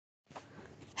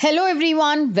Hello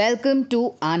everyone, welcome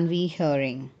to Aanvii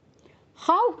Hearing.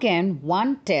 How can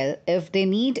one tell if they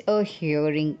need a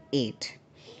hearing aid?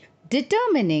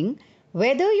 Determining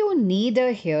whether you need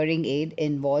a hearing aid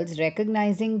involves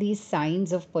recognizing the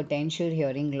signs of potential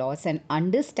hearing loss and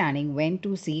understanding when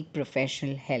to seek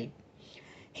professional help.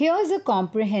 Here's a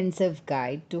comprehensive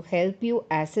guide to help you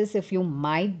assess if you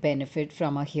might benefit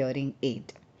from a hearing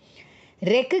aid.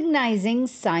 Recognizing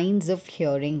signs of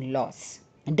hearing loss.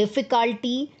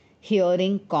 Difficulty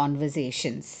hearing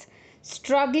conversations.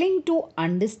 Struggling to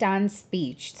understand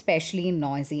speech, especially in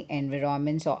noisy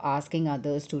environments, or asking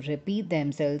others to repeat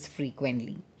themselves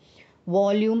frequently.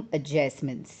 Volume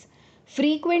adjustments.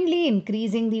 Frequently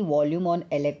increasing the volume on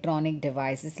electronic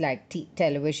devices like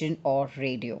television or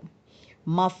radio.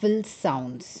 Muffled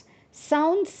sounds.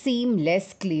 Sounds seem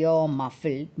less clear or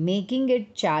muffled, making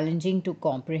it challenging to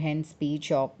comprehend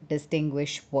speech or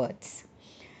distinguish words.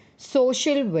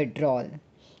 Social withdrawal.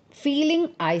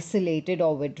 Feeling isolated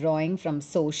or withdrawing from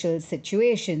social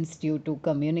situations due to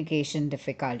communication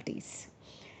difficulties.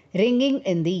 Ringing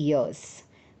in the ears.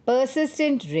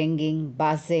 Persistent ringing,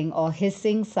 buzzing, or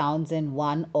hissing sounds in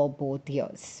one or both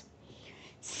ears.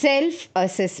 Self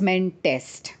assessment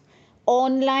test.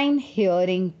 Online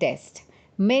hearing test.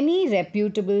 Many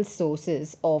reputable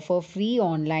sources offer free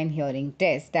online hearing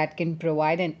tests that can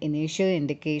provide an initial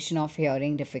indication of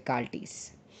hearing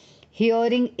difficulties.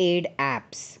 Hearing aid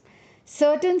apps.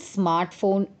 Certain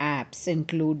smartphone apps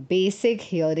include basic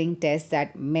hearing tests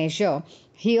that measure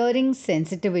hearing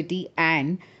sensitivity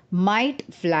and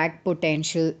might flag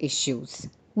potential issues.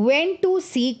 When to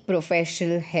seek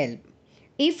professional help.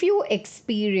 If you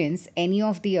experience any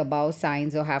of the above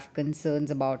signs or have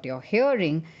concerns about your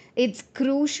hearing, it's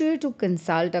crucial to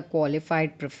consult a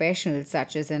qualified professional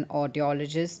such as an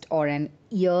audiologist or an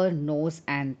ear, nose,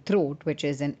 and throat, which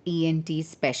is an ENT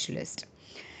specialist.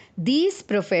 These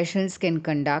professionals can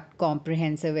conduct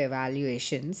comprehensive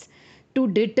evaluations to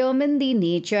determine the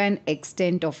nature and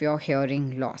extent of your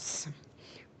hearing loss.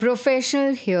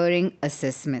 Professional hearing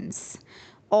assessments.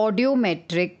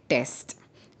 Audiometric test.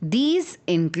 These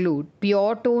include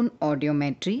pure tone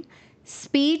audiometry,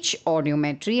 speech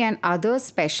audiometry, and other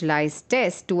specialized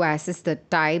tests to assess the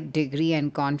type, degree,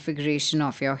 and configuration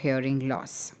of your hearing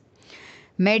loss.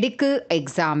 Medical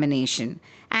examination.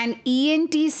 An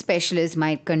ENT specialist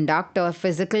might conduct a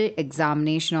physical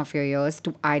examination of your ears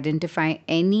to identify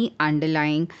any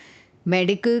underlying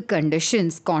medical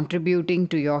conditions contributing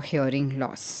to your hearing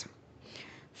loss.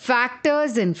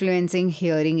 Factors influencing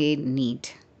hearing aid need.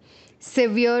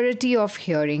 Severity of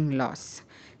hearing loss.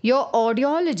 Your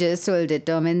audiologist will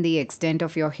determine the extent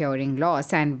of your hearing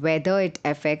loss and whether it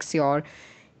affects your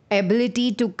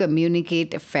ability to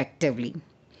communicate effectively.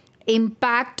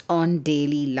 Impact on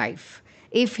daily life.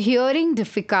 If hearing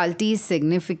difficulties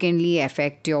significantly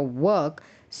affect your work,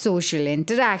 social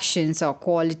interactions, or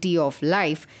quality of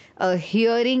life, a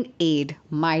hearing aid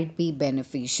might be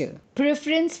beneficial.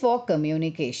 Preference for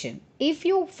communication. If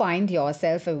you find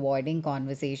yourself avoiding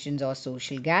conversations or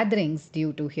social gatherings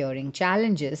due to hearing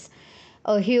challenges,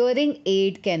 a hearing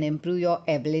aid can improve your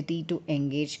ability to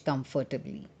engage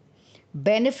comfortably.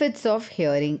 Benefits of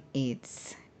hearing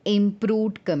aids.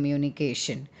 Improved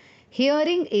communication.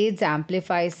 Hearing aids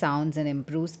amplify sounds and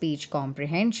improve speech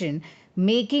comprehension,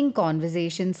 making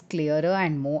conversations clearer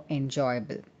and more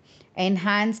enjoyable.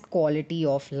 Enhanced quality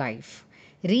of life.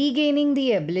 Regaining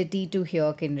the ability to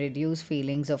hear can reduce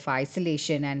feelings of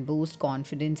isolation and boost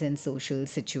confidence in social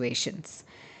situations.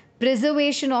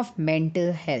 Preservation of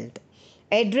mental health.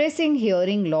 Addressing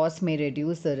hearing loss may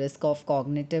reduce the risk of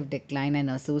cognitive decline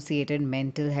and associated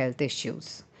mental health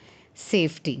issues.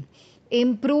 Safety.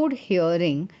 Improved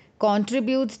hearing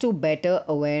contributes to better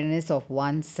awareness of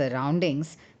one's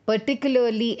surroundings,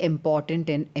 particularly important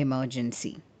in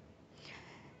emergency.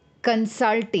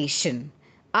 Consultation.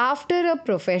 After a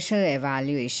professional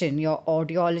evaluation, your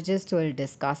audiologist will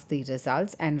discuss the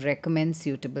results and recommend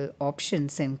suitable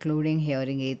options, including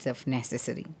hearing aids if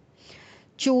necessary.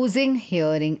 Choosing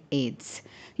hearing aids.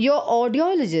 Your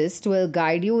audiologist will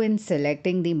guide you in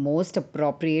selecting the most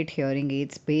appropriate hearing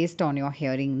aids based on your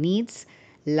hearing needs,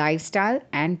 lifestyle,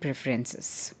 and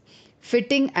preferences.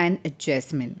 Fitting and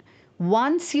adjustment.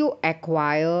 Once you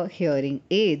acquire hearing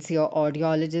aids, your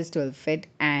audiologist will fit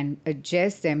and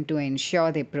adjust them to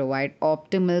ensure they provide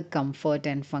optimal comfort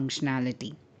and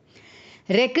functionality.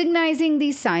 Recognizing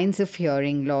the signs of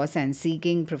hearing loss and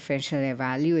seeking professional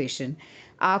evaluation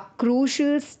are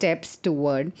crucial steps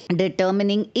toward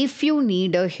determining if you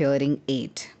need a hearing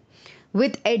aid.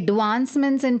 With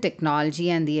advancements in technology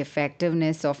and the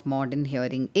effectiveness of modern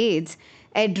hearing aids,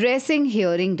 Addressing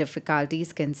hearing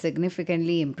difficulties can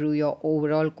significantly improve your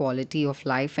overall quality of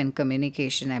life and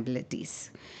communication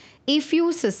abilities. If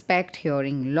you suspect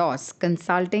hearing loss,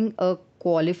 consulting a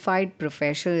qualified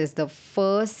professional is the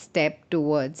first step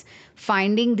towards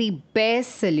finding the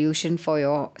best solution for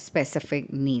your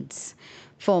specific needs.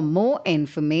 For more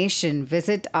information,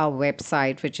 visit our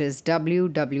website, which is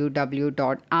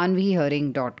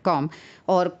www.aanvihearing.com,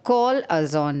 or call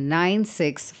us on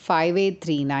 96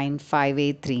 5839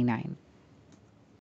 5839.